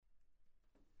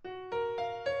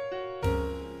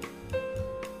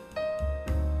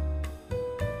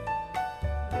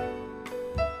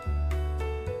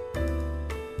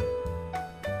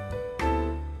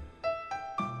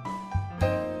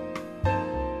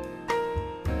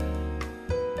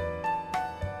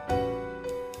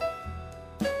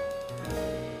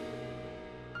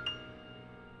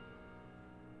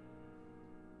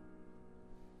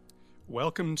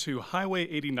Welcome to Highway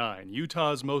 89,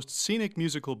 Utah's most scenic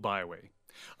musical byway.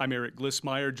 I'm Eric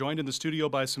Glissmeyer, joined in the studio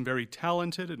by some very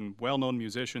talented and well-known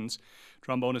musicians,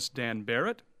 trombonist Dan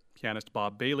Barrett, pianist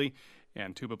Bob Bailey,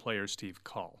 and tuba player Steve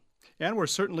Call. And we're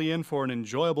certainly in for an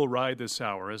enjoyable ride this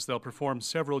hour as they'll perform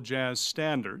several jazz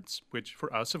standards, which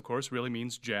for us, of course, really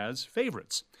means jazz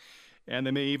favorites. And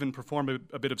they may even perform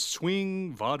a bit of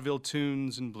swing, vaudeville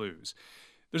tunes, and blues.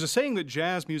 There's a saying that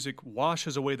jazz music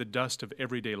washes away the dust of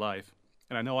everyday life.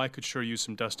 And I know I could sure use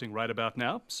some dusting right about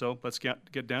now, so let's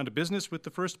get down to business with the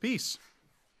first piece.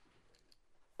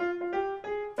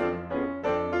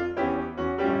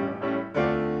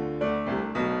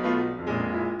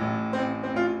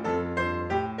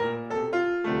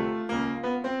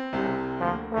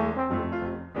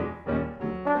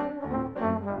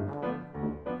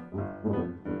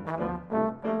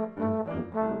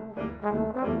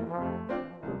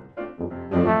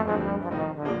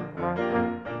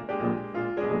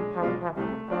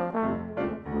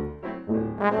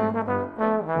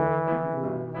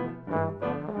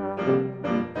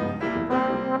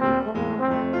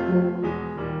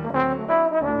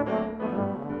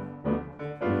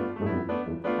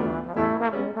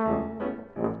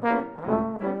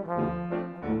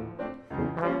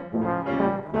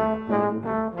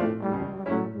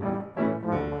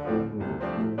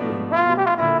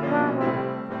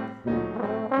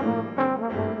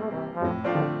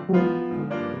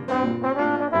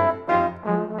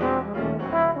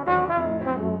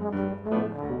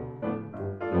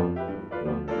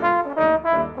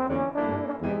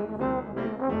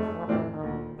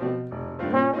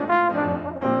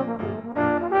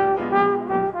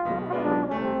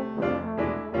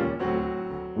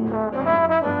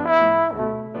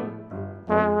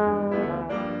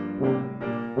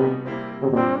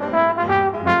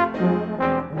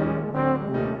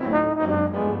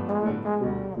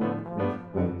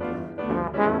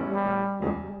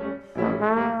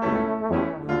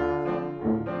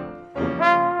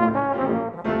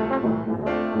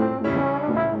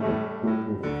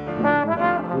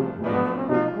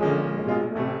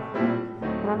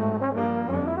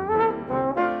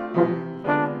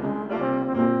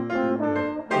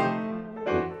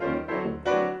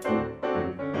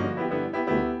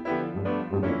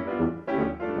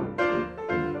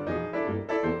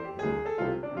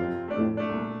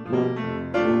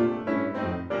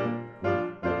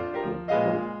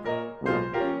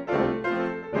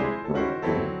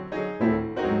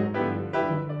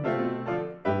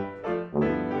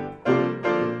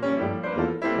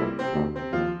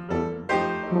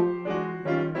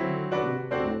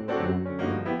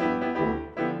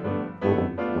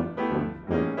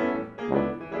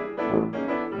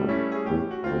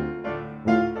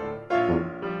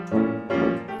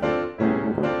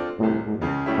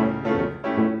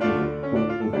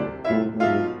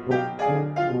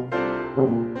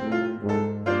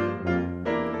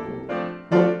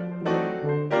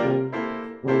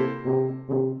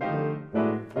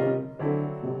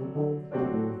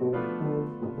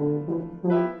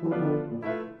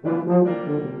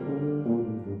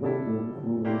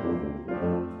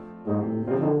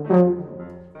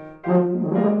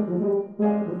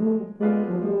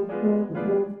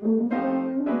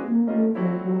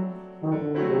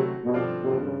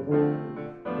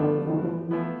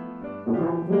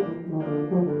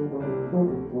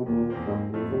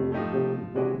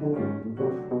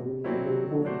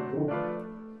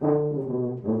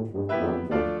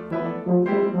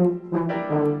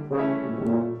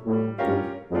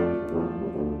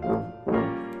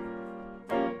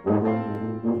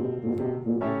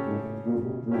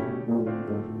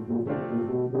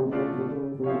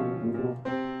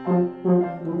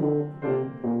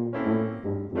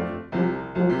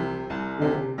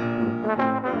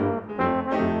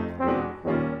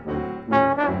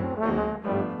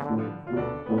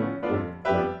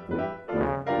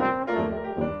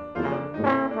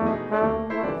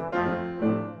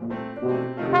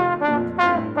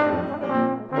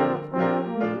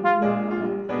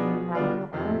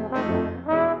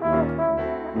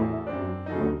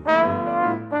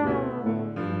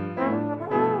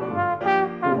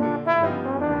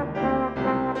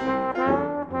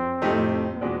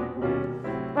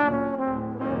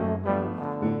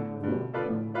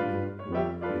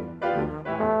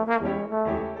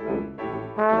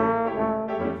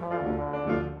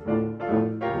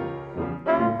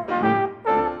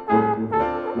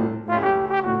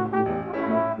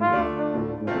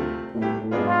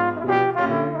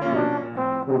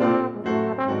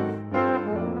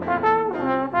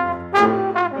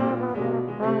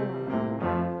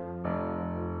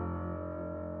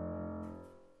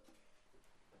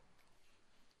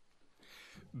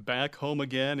 back home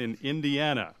again in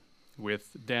Indiana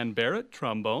with Dan Barrett,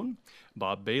 trombone,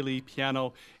 Bob Bailey,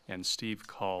 piano, and Steve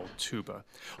Call, tuba.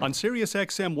 On Sirius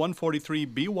XM 143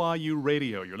 BYU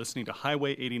Radio, you're listening to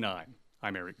Highway 89.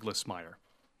 I'm Eric Glissmeyer.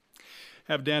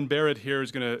 Have Dan Barrett here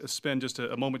who's going to spend just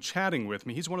a moment chatting with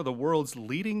me. He's one of the world's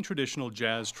leading traditional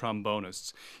jazz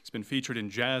trombonists. He's been featured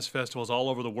in jazz festivals all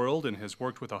over the world and has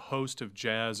worked with a host of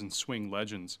jazz and swing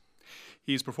legends.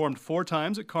 He's performed 4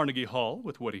 times at Carnegie Hall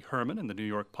with Woody Herman and the New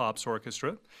York Pops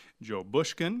Orchestra, Joe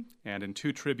Bushkin, and in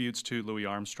 2 tributes to Louis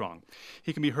Armstrong.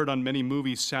 He can be heard on many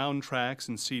movie soundtracks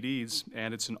and CDs,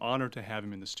 and it's an honor to have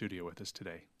him in the studio with us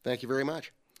today. Thank you very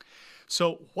much.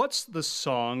 So what's the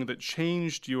song that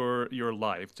changed your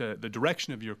life, the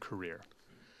direction of your career?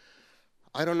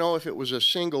 I don't know if it was a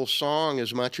single song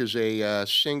as much as a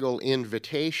single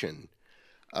invitation.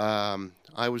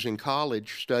 I was in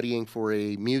college studying for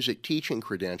a music teaching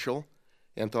credential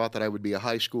and thought that I would be a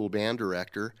high school band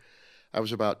director. I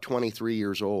was about 23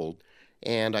 years old,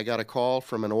 and I got a call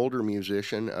from an older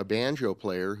musician, a banjo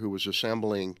player, who was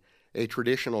assembling a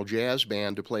traditional jazz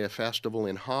band to play a festival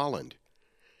in Holland.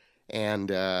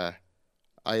 And I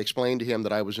explained to him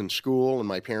that I was in school and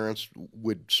my parents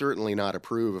would certainly not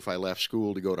approve if I left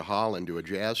school to go to Holland to a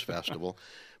jazz festival.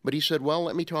 But he said, well,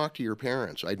 let me talk to your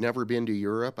parents. I'd never been to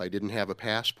Europe. I didn't have a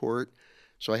passport.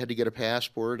 So I had to get a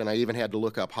passport, and I even had to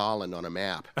look up Holland on a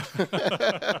map.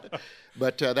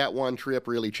 But that one trip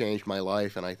really changed my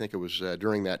life, and I think it was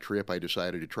during that trip I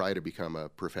decided to try to become a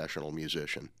professional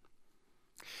musician.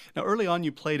 Now, early on,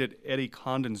 you played at Eddie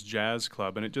Condon's Jazz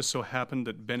Club, and it just so happened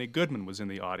that Benny Goodman was in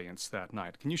the audience that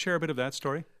night. Can you share a bit of that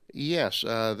story? Yes,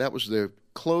 that was the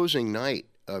closing night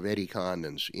of Eddie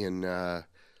Condon's in the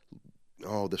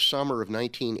summer of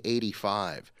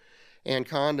 1985. And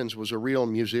Condon's was a real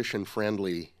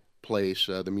musician-friendly place.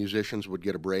 The musicians would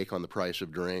get a break on the price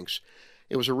of drinks.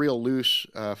 It was a real loose,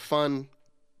 fun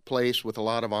place with a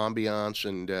lot of ambiance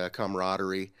and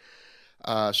camaraderie.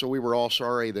 So we were all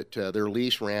sorry that their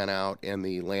lease ran out and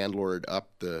the landlord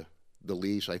upped the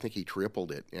lease. I think he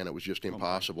tripled it, and it was just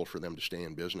impossible for them to stay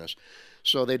in business.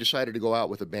 So they decided to go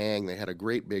out with a bang. They had a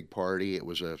great big party. It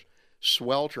was a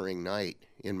sweltering night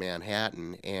in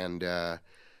Manhattan, and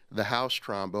the house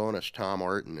trombonist, Tom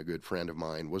Artin, a good friend of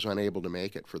mine, was unable to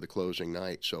make it for the closing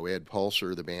night. So Ed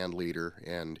Pulser, the band leader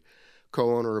and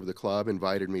co-owner of the club,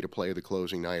 invited me to play the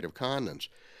closing night of Condon's.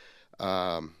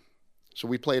 So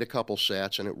we played a couple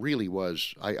sets, and it really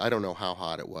was, I don't know how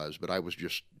hot it was, but I was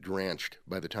just drenched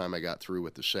by the time I got through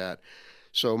with the set.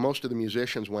 So most of the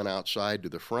musicians went outside to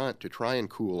the front to try and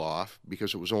cool off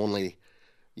because it was only,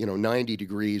 90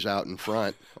 degrees out in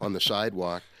front on the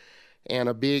sidewalk. And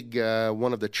a big,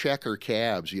 one of the checker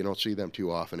cabs, you don't see them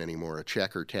too often anymore, a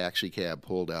checker taxi cab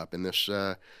pulled up, and this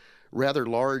rather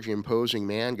large, imposing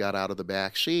man got out of the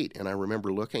back seat. And I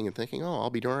remember looking and thinking, oh, I'll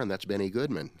be darned, that's Benny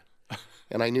Goodman.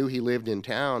 And I knew he lived in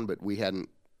town, but we hadn't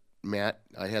met.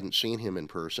 I hadn't seen him in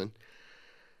person.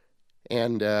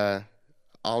 And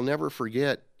I'll never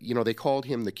forget, they called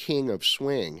him the King of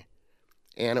Swing.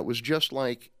 And it was just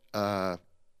like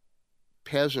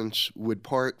peasants would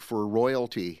part for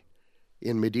royalty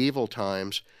in medieval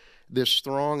times. This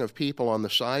throng of people on the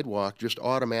sidewalk just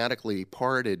automatically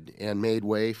parted and made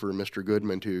way for Mr.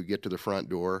 Goodman to get to the front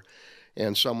door.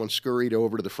 And someone scurried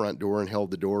over to the front door and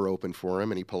held the door open for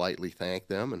him, and he politely thanked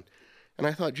them. And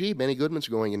I thought, gee, Benny Goodman's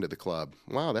going into the club.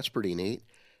 Wow, that's pretty neat.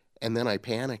 And then I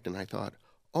panicked, and I thought,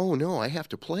 oh, no, I have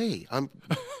to play.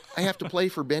 I have to play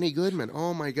for Benny Goodman.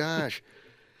 Oh, my gosh.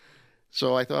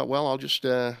 So I thought, well, I'll just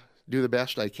do the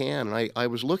best I can. And I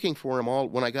was looking for him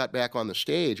when I got back on the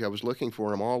stage, I was looking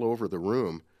for him all over the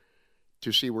room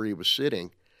to see where he was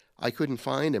sitting. I couldn't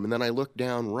find him, and then I looked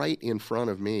down right in front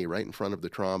of me, right in front of the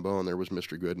trombone. There was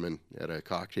Mr. Goodman at a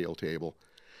cocktail table.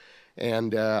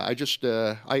 And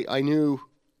I knew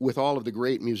with all of the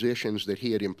great musicians that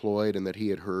he had employed and that he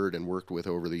had heard and worked with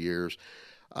over the years,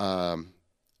 I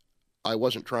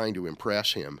wasn't trying to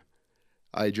impress him.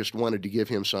 I just wanted to give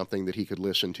him something that he could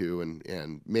listen to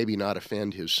and maybe not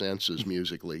offend his senses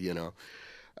musically,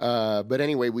 But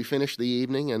anyway, we finished the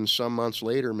evening, and some months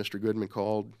later, Mr. Goodman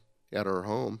called at our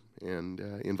home and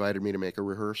invited me to make a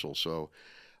rehearsal. So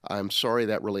I'm sorry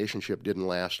that relationship didn't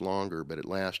last longer, but it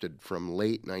lasted from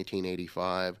late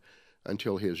 1985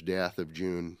 until his death of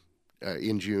June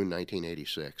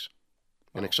 1986.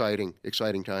 An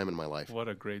exciting time in my life. What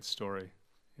a great story.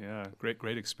 Yeah,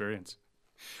 great experience.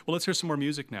 Well, let's hear some more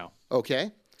music now.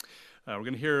 Okay. We're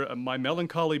going to hear My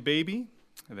Melancholy Baby,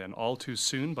 and then All Too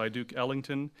Soon by Duke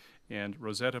Ellington, and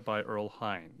Rosetta by Earl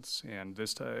Hines. And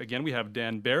this again, we have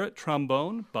Dan Barrett,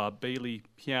 trombone, Bob Bailey,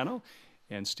 piano,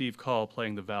 and Steve Call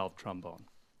playing the valve trombone.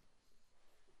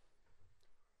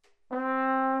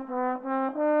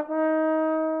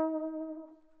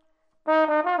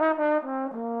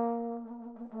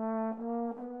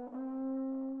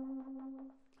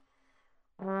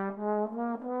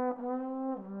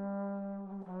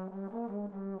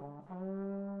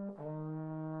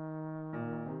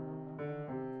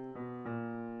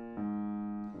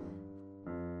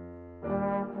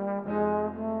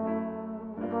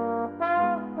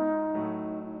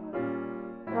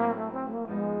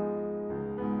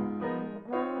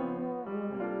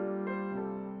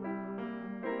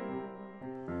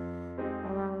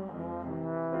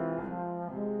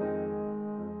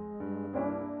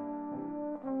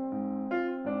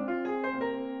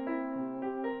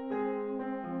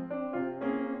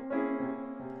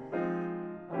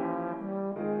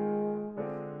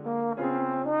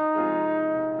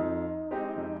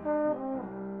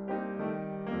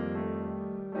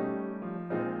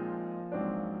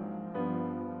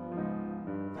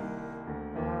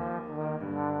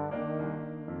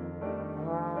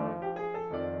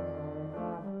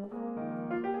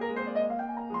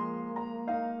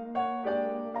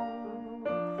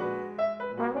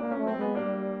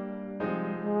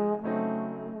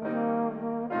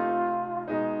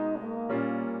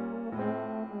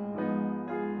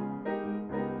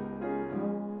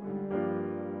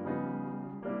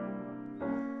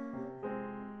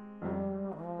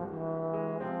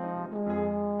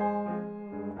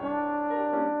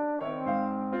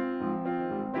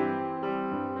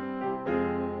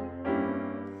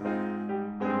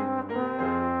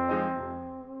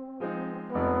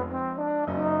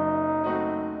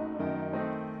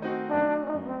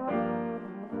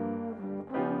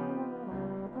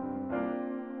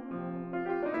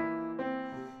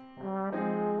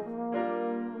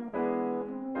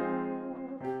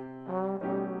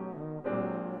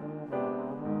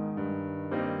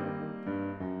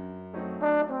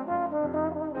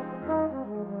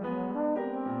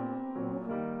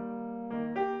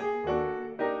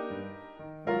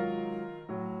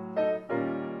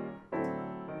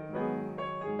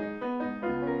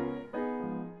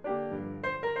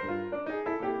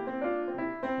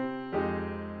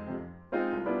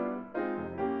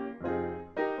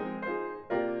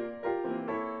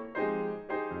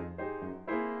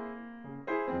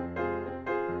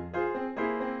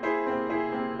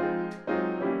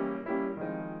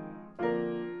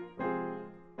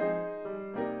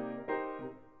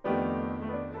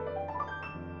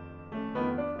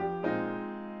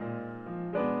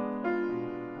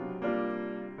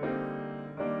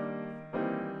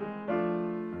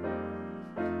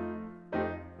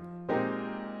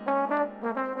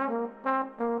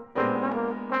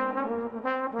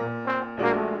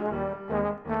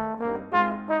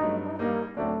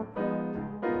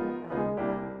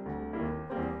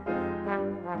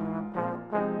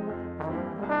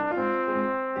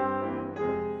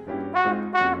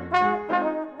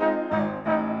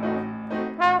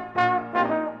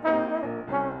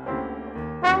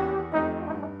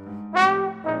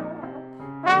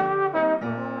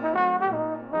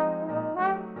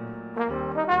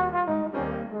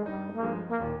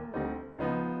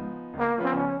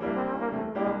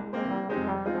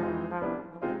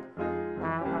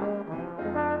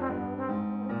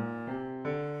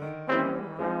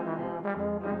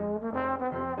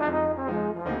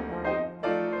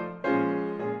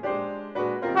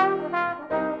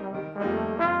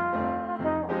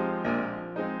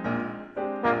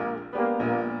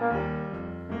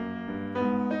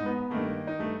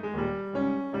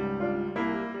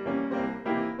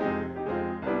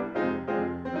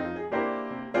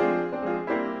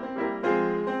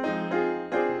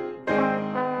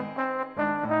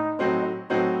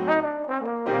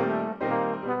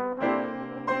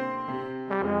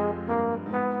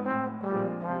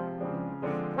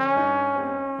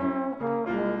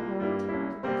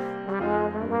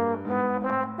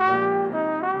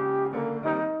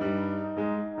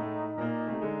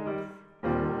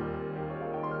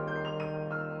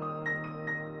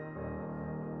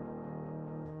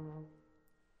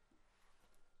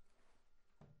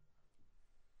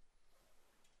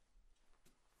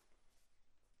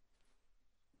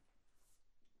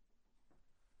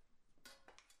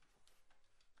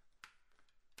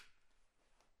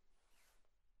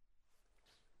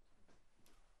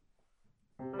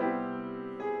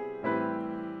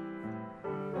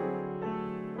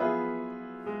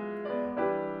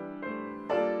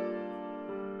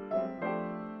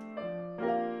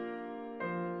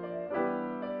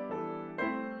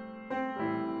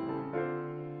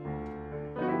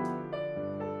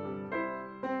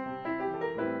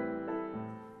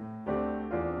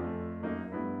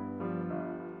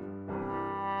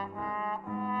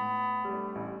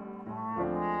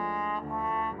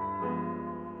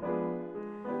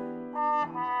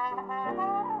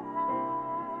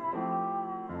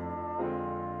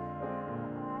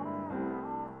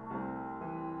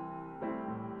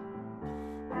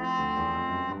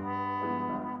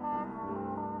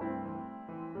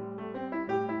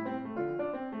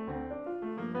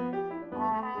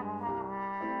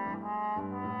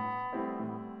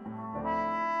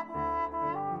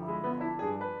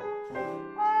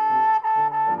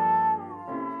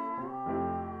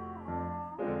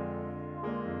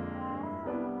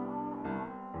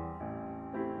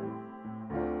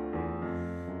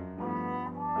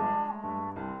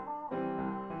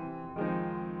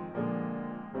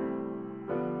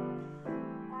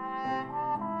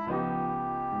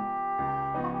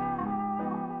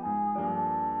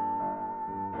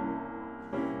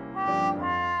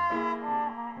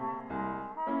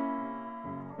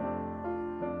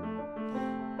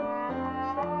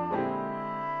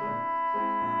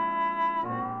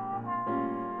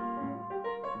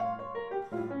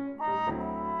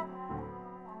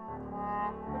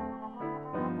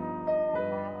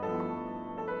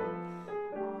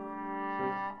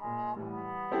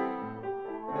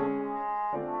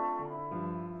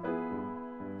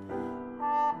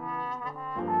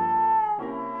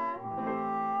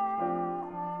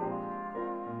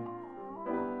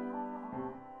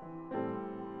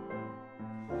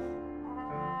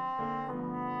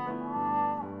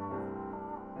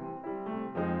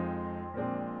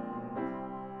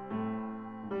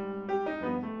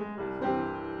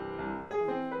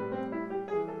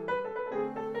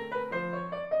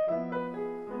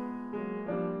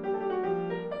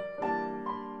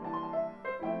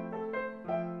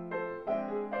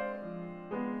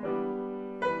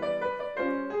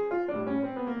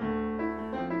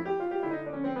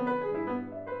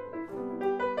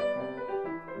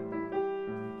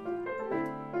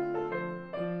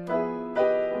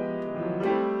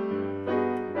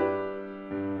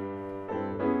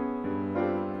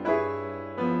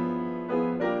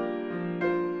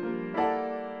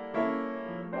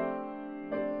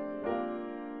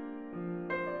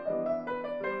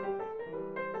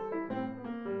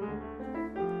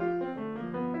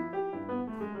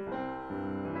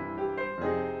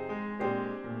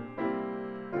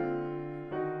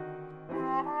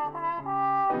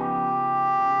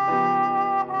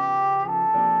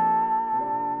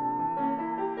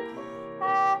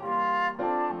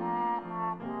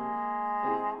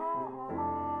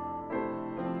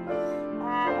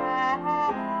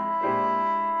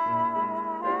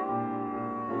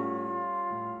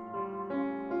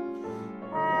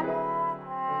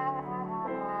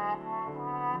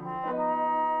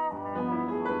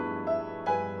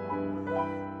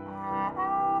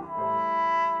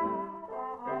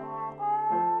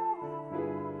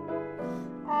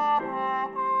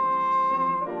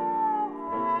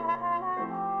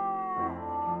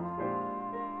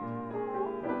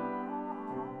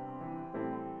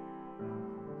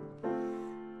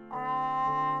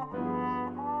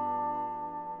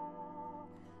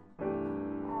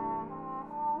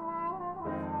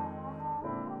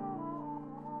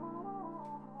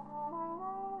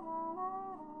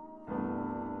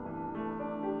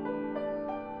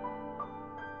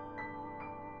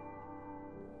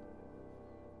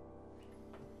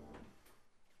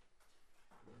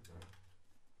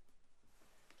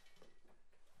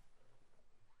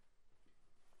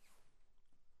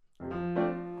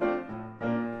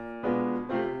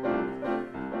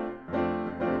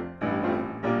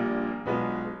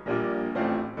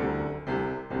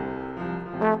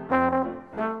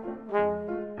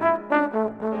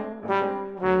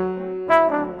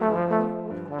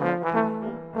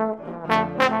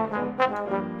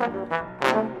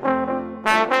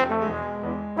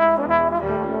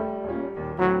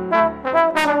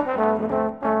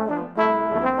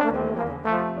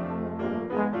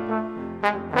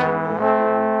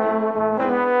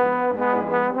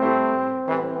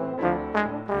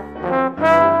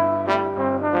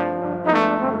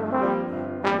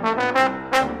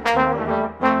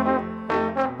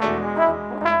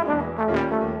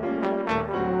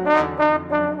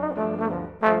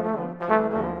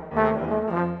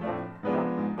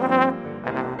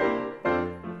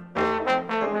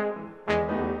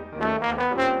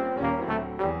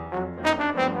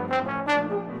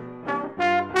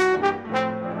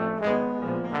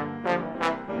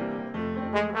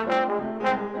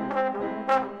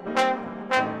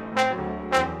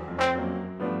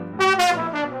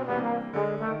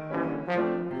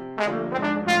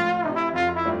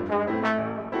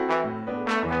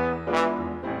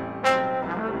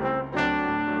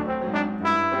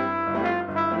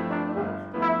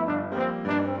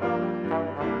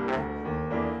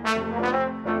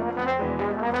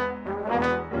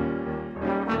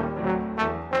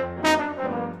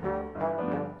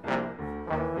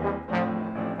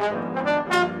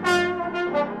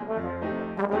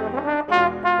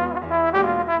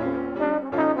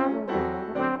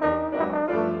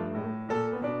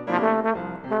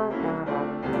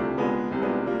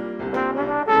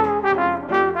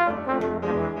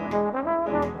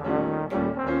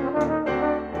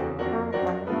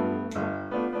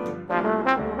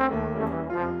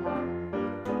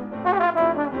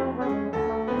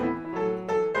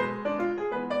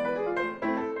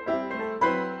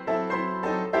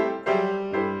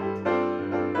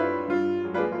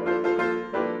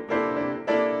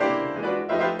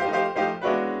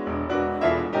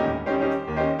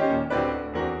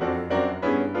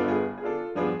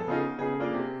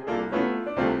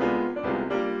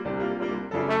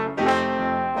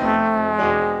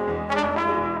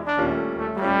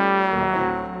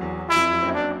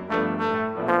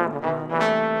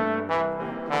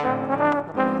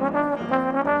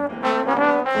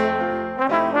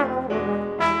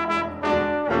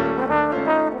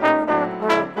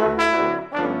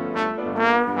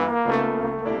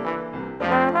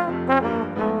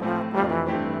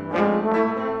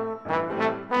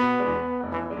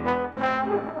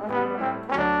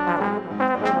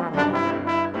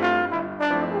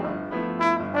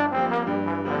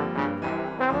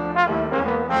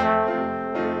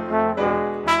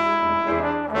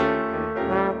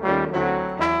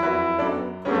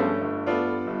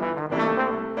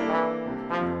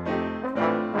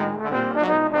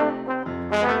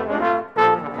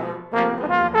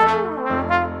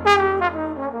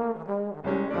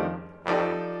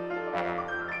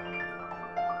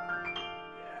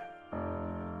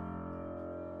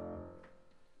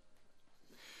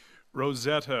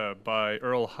 Rosetta by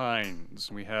Earl Hines.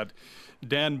 We had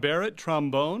Dan Barrett,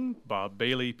 trombone, Bob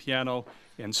Bailey, piano,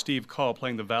 and Steve Call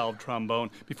playing the valve trombone.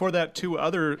 Before that, two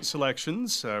other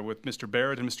selections with Mr.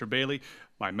 Barrett and Mr. Bailey,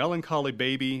 My Melancholy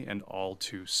Baby and All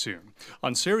Too Soon.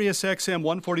 On Sirius XM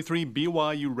 143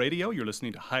 BYU Radio, you're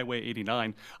listening to Highway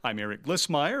 89. I'm Eric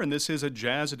Glissmeyer, and this is a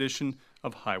jazz edition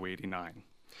of Highway 89.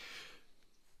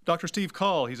 Dr. Steve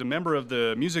Call, he's a member of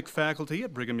the music faculty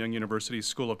at Brigham Young University's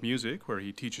School of Music, where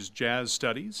he teaches jazz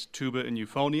studies, tuba and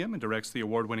euphonium, and directs the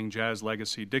award-winning Jazz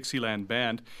Legacy Dixieland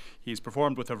Band. He's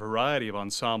performed with a variety of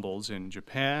ensembles in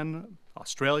Japan,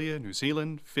 Australia, New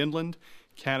Zealand, Finland,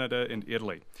 Canada, and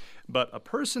Italy. But a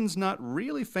person's not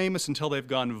really famous until they've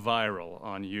gone viral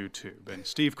on YouTube. And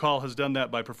Steve Call has done that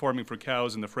by performing for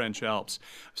cows in the French Alps.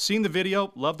 I've seen the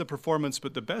video, loved the performance,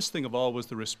 but the best thing of all was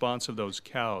the response of those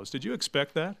cows. Did you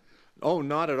expect that? Oh,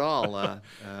 not at all.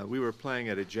 We were playing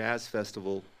at a jazz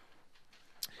festival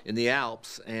in the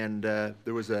Alps, and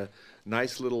there was a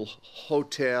nice little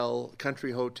hotel,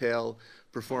 country hotel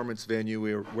performance venue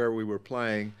where we were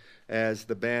playing. As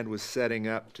the band was setting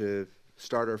up to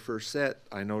start our first set,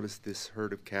 I noticed this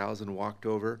herd of cows and walked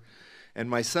over. And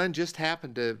my son just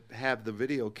happened to have the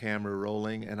video camera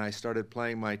rolling, and I started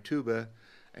playing my tuba,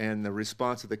 and the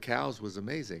response of the cows was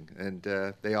amazing. And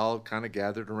they all kind of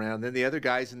gathered around. Then the other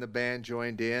guys in the band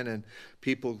joined in, and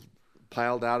people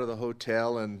piled out of the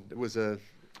hotel, and it was a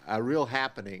real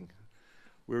happening.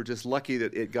 We were just lucky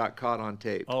that it got caught on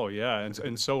tape. Oh, yeah,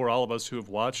 and so were all of us who have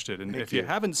watched it. And if you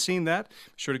haven't seen that, be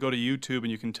sure to go to YouTube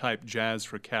and you can type Jazz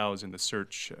for Cows in the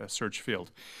search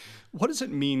field. What does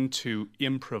it mean to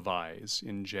improvise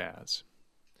in jazz?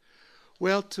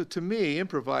 Well, to me,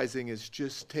 improvising is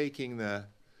just taking the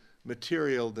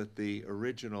material that the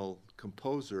original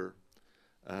composer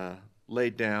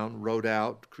laid down, wrote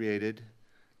out, created,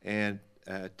 and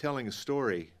telling a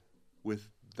story with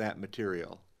that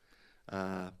material.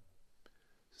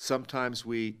 Sometimes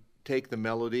we take the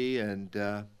melody and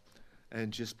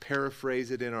just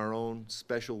paraphrase it in our own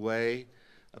special way,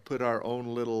 put our own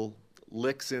little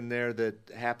licks in there that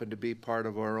happen to be part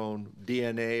of our own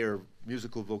DNA or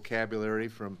musical vocabulary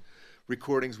from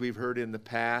recordings we've heard in the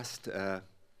past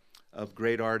of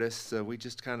great artists. We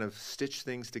just kind of stitch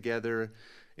things together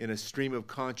in a stream of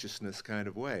consciousness kind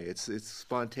of way. It's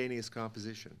spontaneous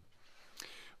composition.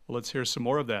 Well, let's hear some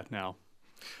more of that now.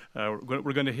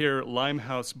 We're going to hear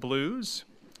Limehouse Blues,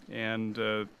 and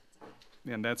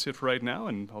that's it for right now,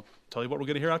 and I'll tell you what we're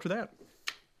going to hear after that.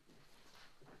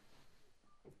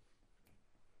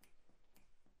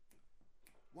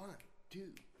 One,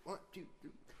 two, 3.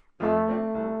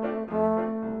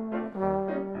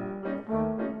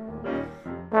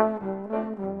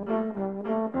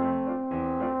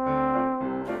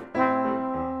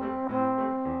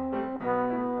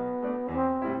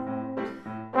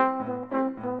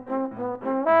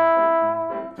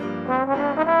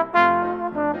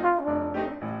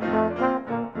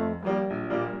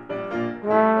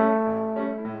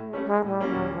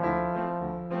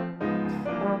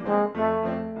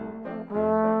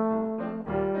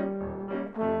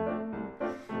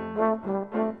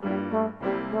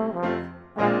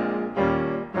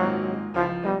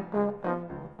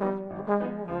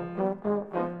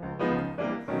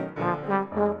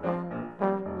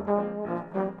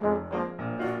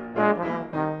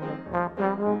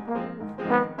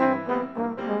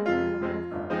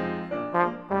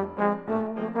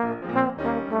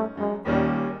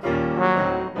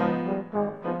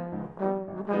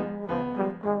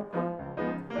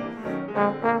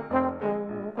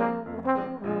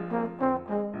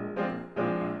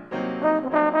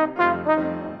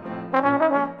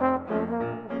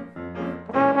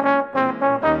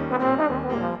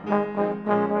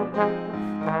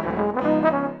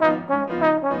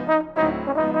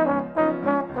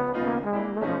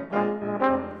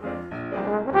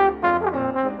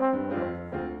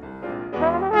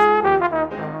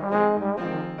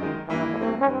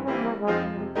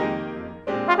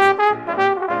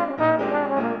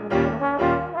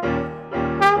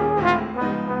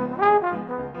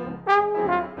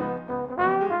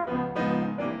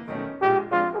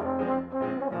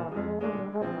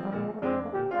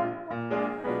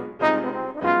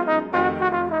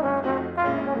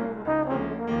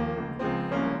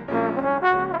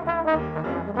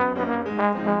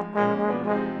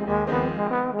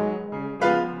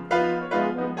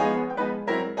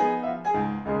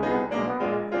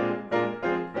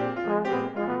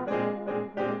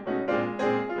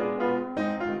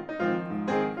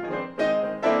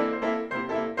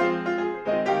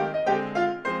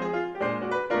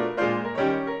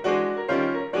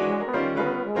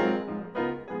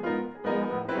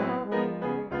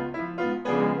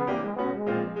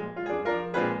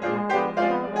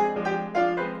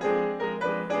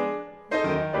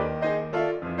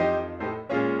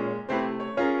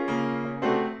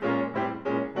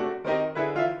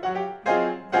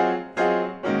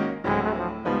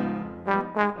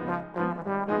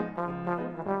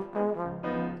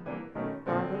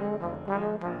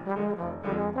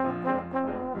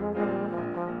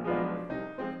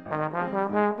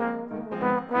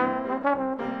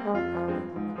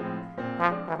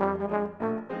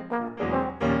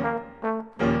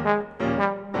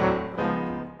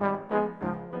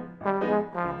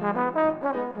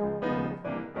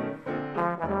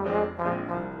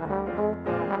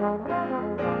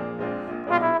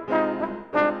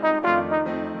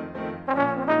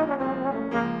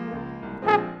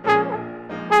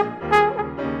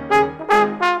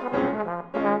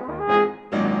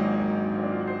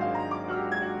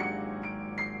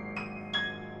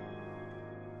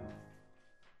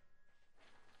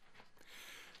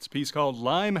 It's a piece called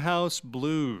Limehouse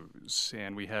Blues,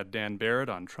 and we had Dan Barrett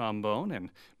on trombone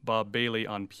and Bob Bailey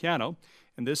on piano,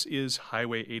 and this is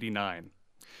Highway 89.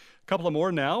 A couple of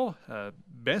more now,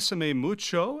 Bésame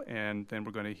Mucho, and then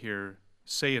we're going to hear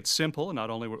Say It Simple.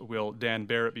 Not only will Dan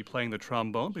Barrett be playing the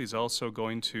trombone, but he's also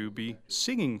going to be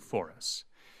singing for us.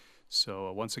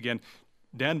 So once again,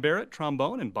 Dan Barrett,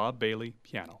 trombone, and Bob Bailey,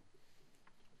 piano.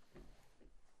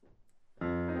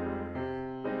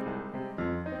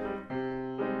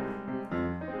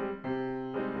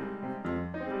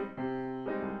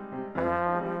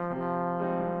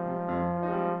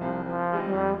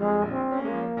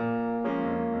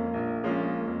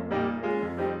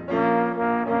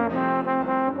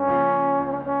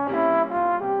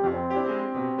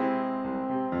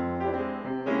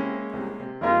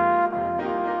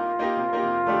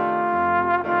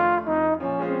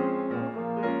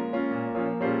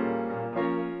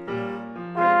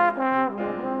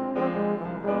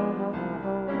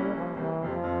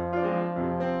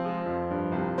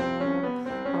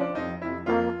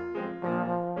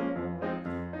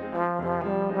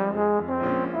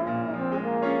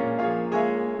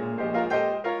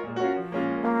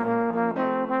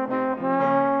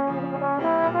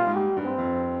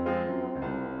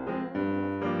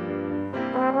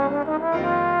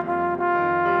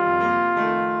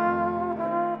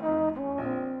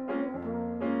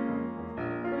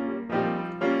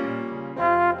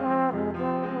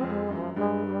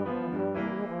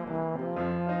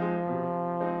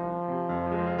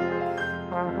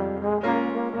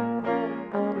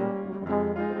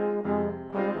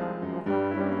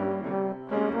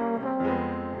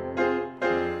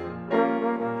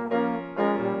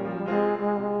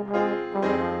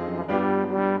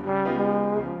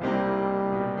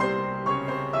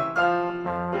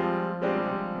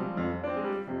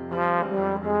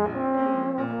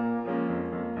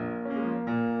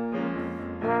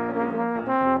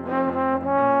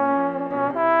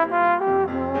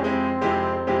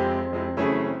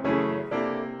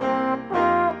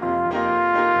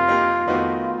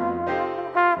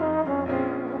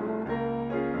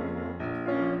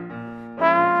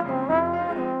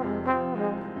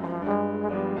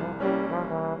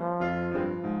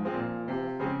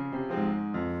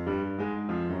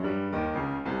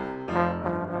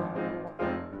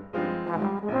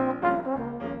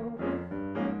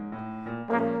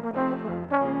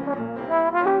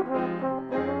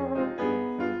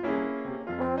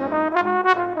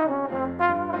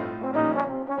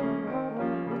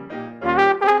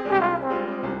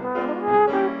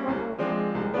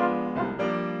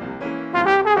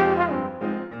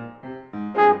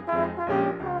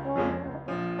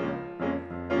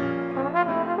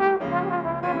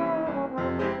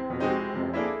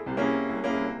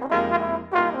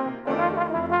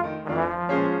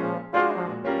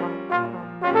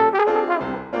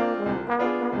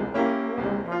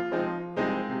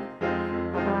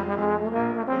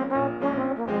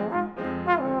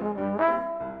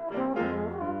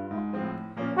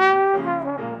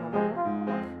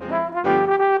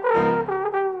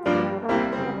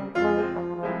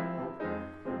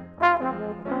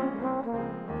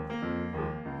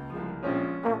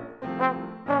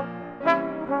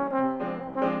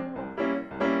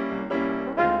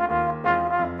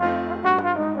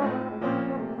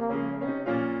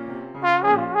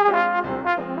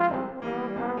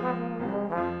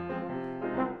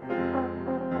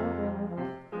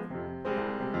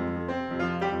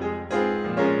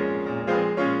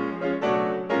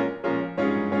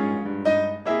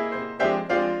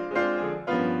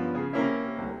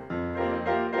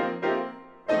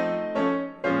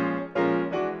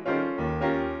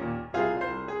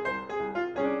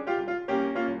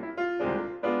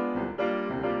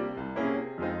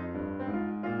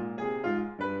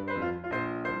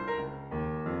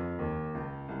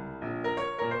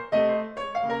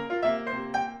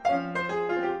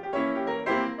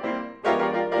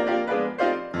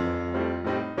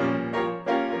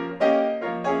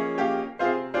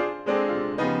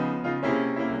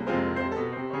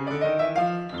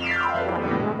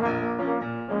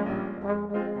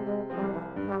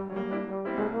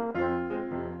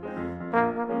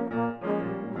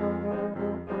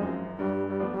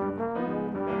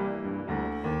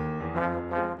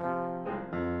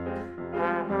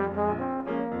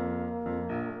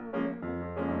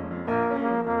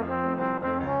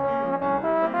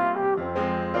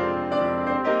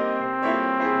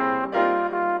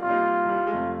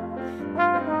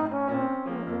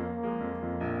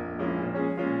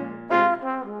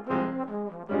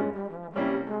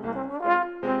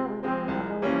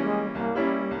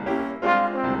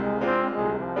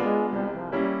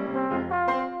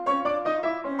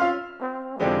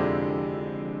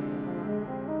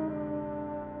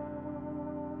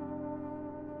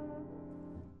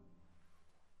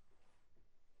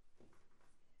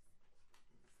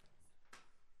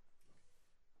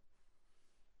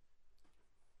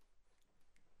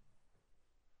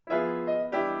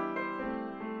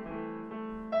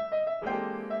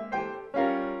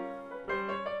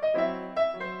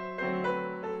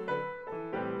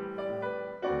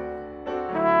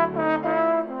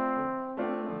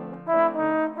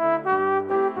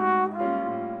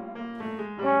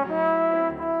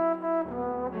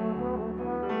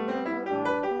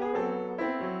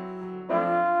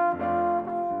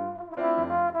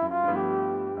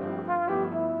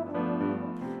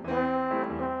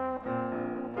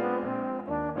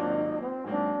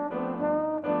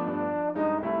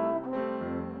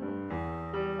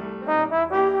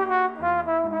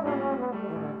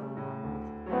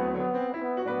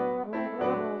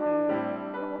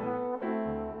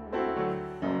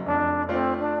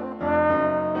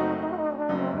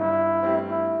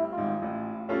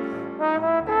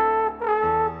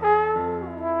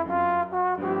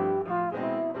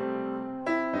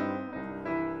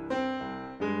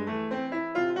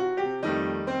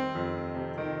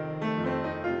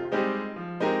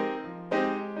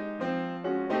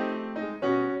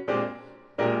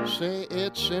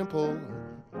 it simple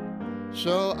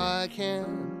so I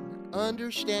can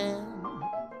understand.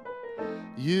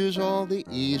 Use all the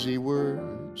easy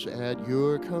words at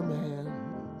your command.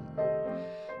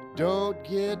 Don't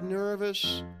get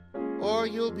nervous or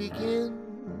you'll begin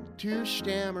to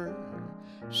stammer.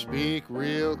 Speak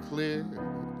real clear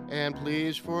and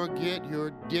please forget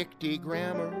your dicty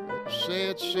grammar. Say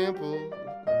it simple,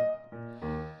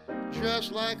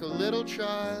 just like a little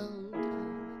child.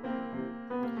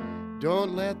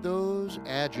 Don't let those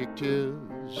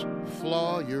adjectives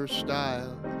flaw your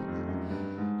style.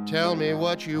 Tell me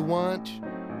what you want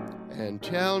and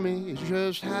tell me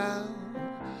just how.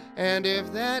 And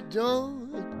if that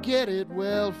don't get it,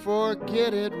 well,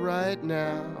 forget it right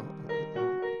now.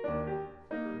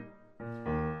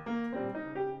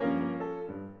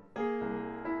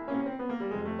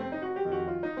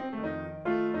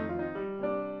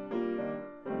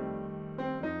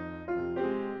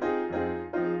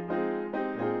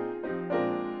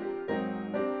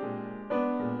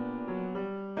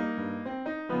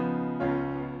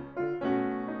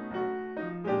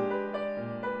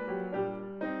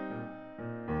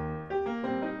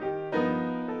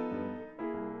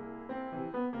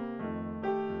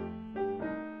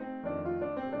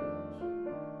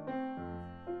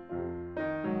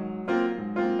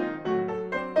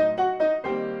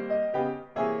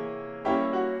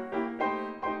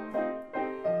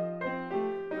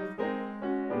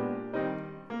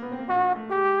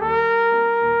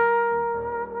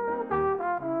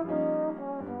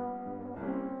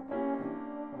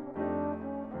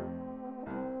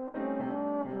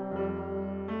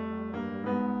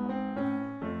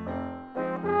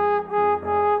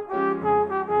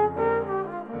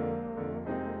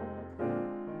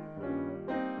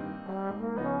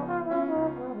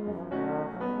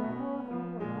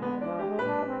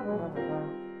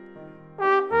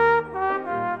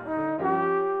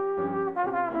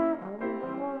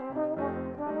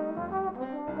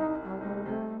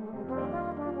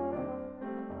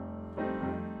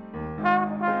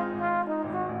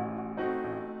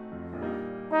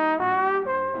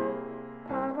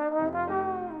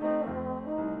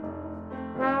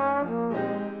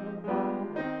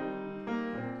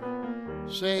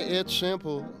 Say it's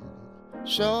simple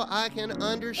so I can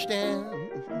understand.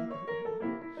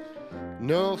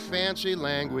 No fancy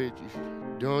language,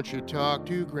 don't you talk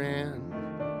too grand.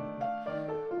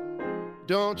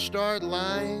 Don't start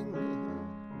lying,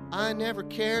 I never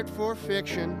cared for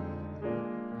fiction.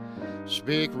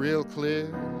 Speak real clear,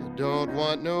 don't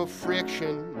want no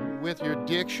friction with your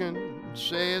diction.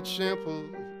 Say it's simple,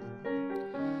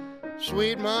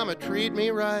 sweet mama, treat me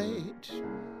right.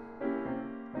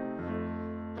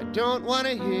 Don't want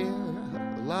to hear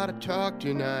a lot of talk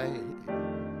tonight.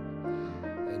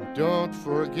 And don't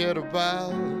forget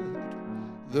about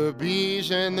the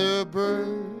bees and the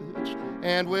birds.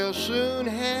 And we'll soon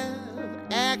have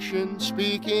action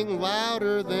speaking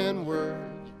louder than words.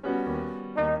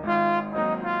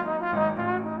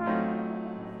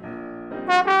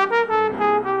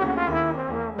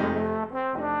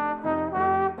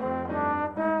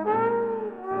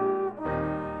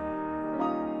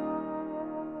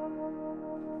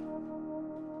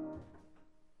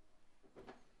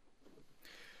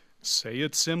 Say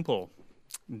It Simple.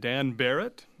 Dan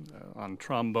Barrett on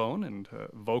trombone and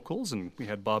vocals, and we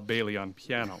had Bob Bailey on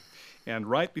piano. And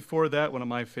right before that, one of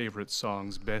my favorite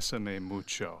songs, Bésame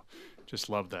Mucho. Just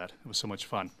love that. It was so much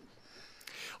fun.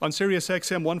 On Sirius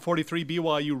XM 143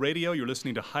 BYU Radio, you're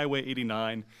listening to Highway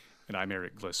 89, and I'm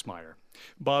Eric Glissmeyer.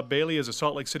 Bob Bailey is a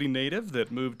Salt Lake City native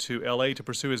that moved to L.A. to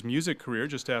pursue his music career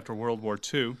just after World War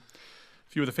II.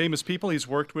 A few of the famous people he's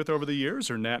worked with over the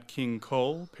years are Nat King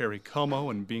Cole, Perry Como,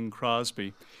 and Bing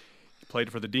Crosby. He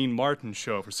played for the Dean Martin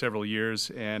Show for several years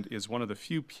and is one of the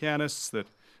few pianists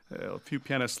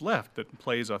left that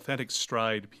plays authentic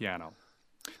stride piano.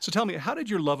 So tell me, how did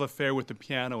your love affair with the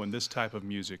piano and this type of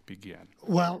music begin?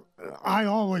 Well, I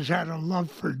always had a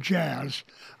love for jazz.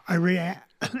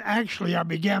 Actually, I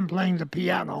began playing the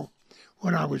piano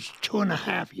when I was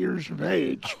 2.5 years of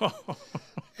age.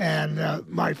 And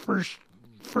my first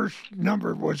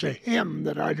number was a hymn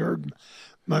that I'd heard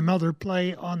my mother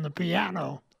play on the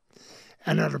piano.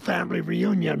 And at a family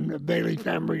reunion, a Bailey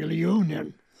family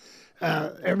reunion,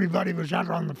 everybody was out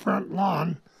on the front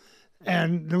lawn,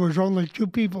 and there was only 2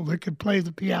 people that could play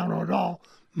the piano at all,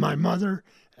 my mother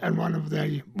and one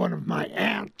of my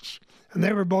aunts. And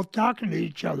they were both talking to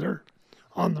each other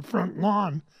on the front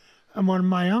lawn. And one of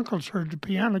my uncles heard the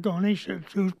piano go, and he said,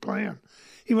 "Who's playing?"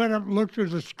 He went up and looked through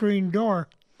the screen door,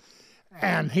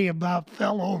 and he about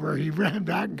fell over. He ran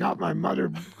back and got my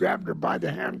mother, grabbed her by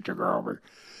the hand, took her over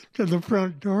to the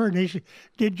front door, and he said,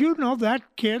 "Did you know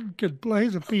that kid could play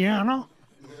the piano?"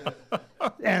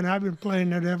 And I've been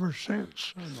playing it ever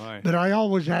since. Oh, my. But I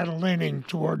always had a leaning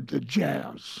toward the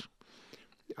jazz.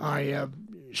 I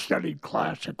studied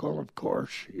classical, of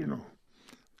course,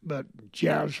 but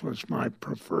jazz was my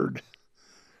preferred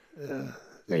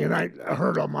thing. And I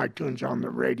heard all my tunes on the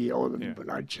radio, but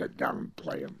I'd sit down and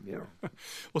play them.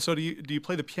 Well, so do you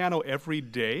play the piano every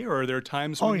day, or are there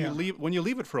times when you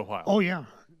leave it for a while? Oh yeah.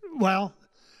 Well,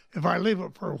 if I leave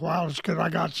it for a while, it's because I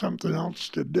got something else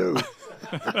to do.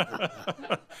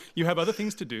 You have other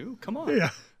things to do? Come on.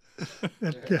 Yeah.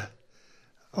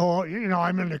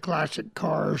 I'm into classic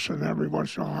cars, and every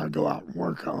once in a while I go out and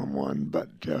work on one. But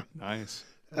Nice.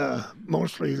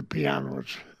 Mostly the piano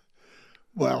is,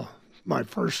 my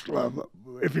first love.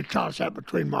 If you toss that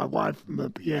between my wife and the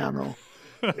piano,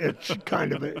 it's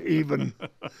kind of even.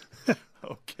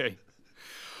 Okay.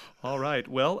 All right.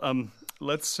 Well,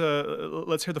 let's hear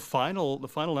the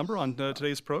final number on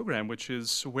today's program, which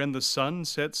is "When the Sun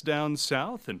Sets Down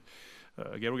South." And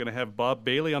again, we're going to have Bob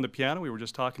Bailey on the piano. We were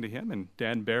just talking to him, and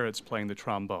Dan Barrett's playing the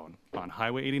trombone on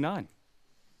Highway 89.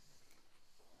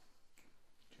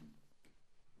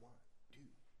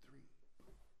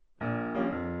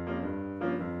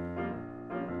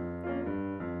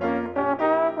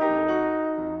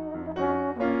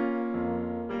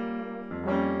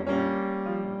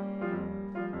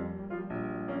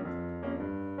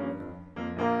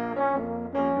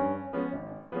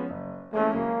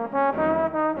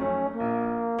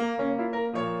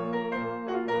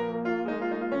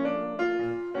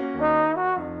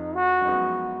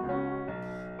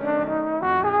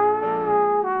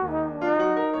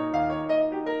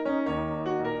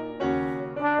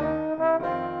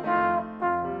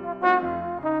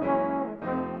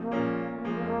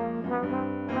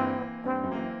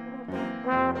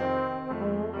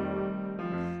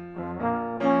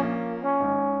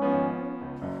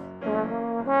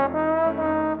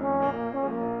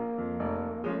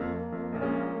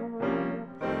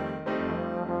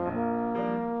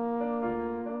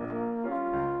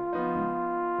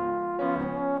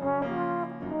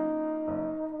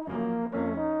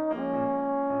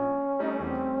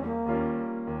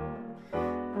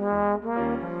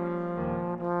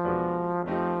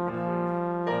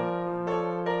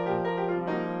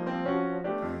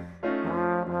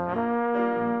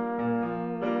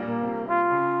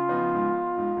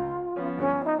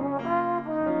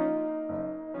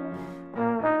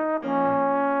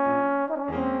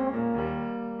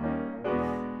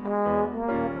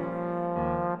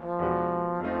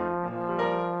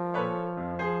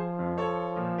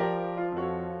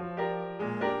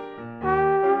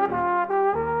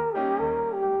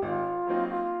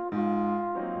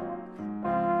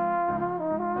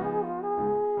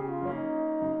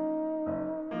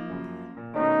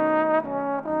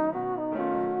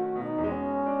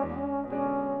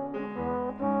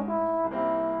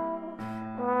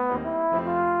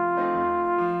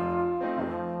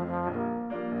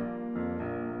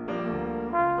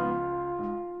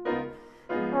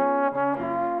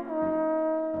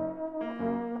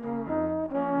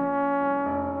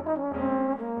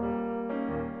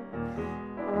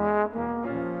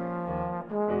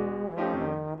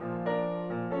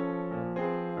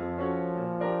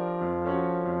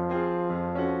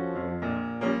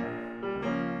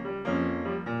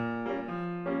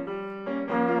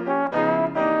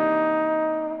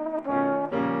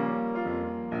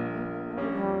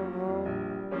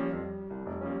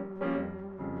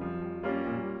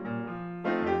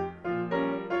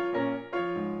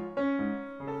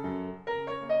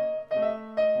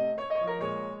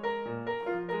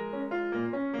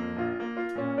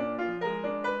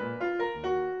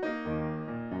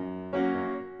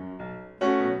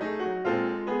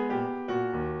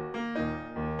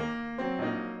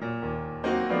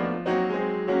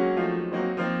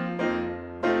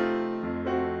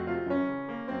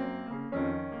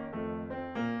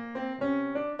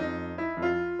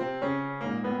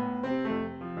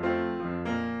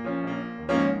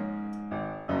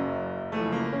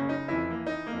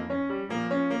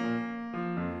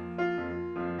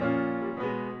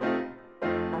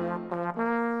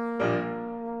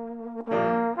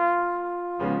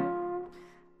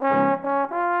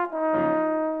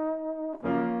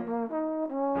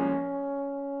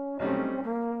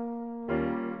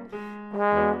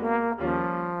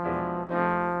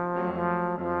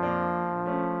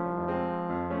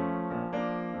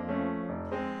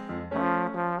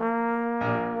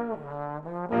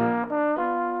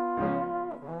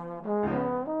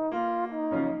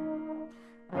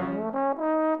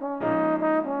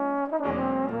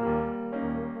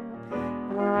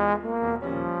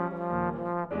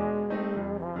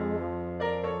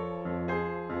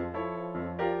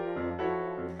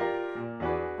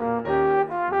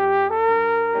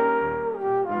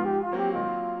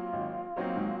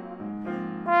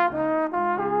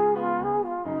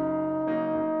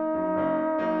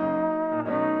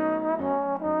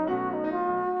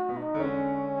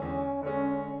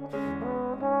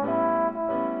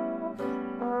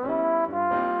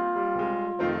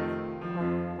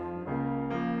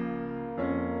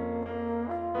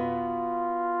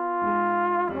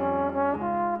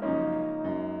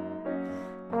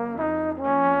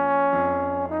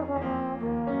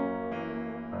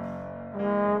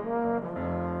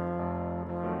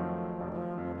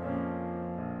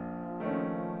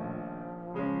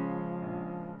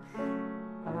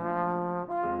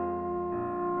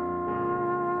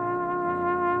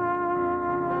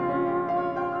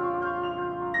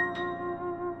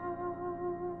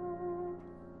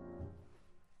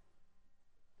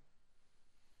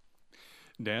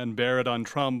 Dan Barrett on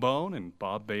trombone, and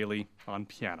Bob Bailey on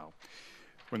piano.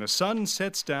 When the Sun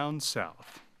Sets Down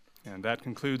South. And that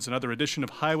concludes another edition of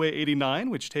Highway 89,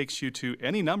 which takes you to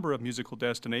any number of musical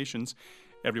destinations,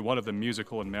 every one of them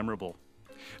musical and memorable.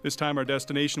 This time our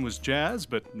destination was jazz,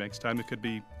 but next time it could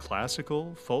be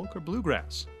classical, folk, or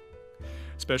bluegrass.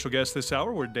 Special guests this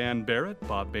hour were Dan Barrett,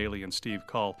 Bob Bailey, and Steve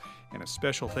Call, and a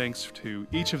special thanks to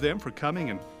each of them for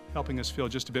coming and helping us feel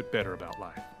just a bit better about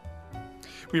life.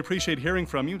 We appreciate hearing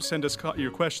from you. Send us your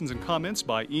questions and comments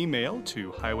by email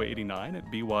to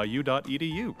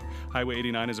highway89@byu.edu. Highway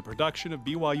 89 is a production of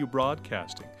BYU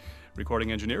Broadcasting.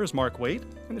 Recording engineer is Mark Waite,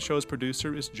 and the show's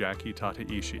producer is Jackie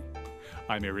Tataishi.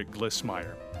 I'm Eric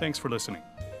Glissmeyer. Thanks for listening.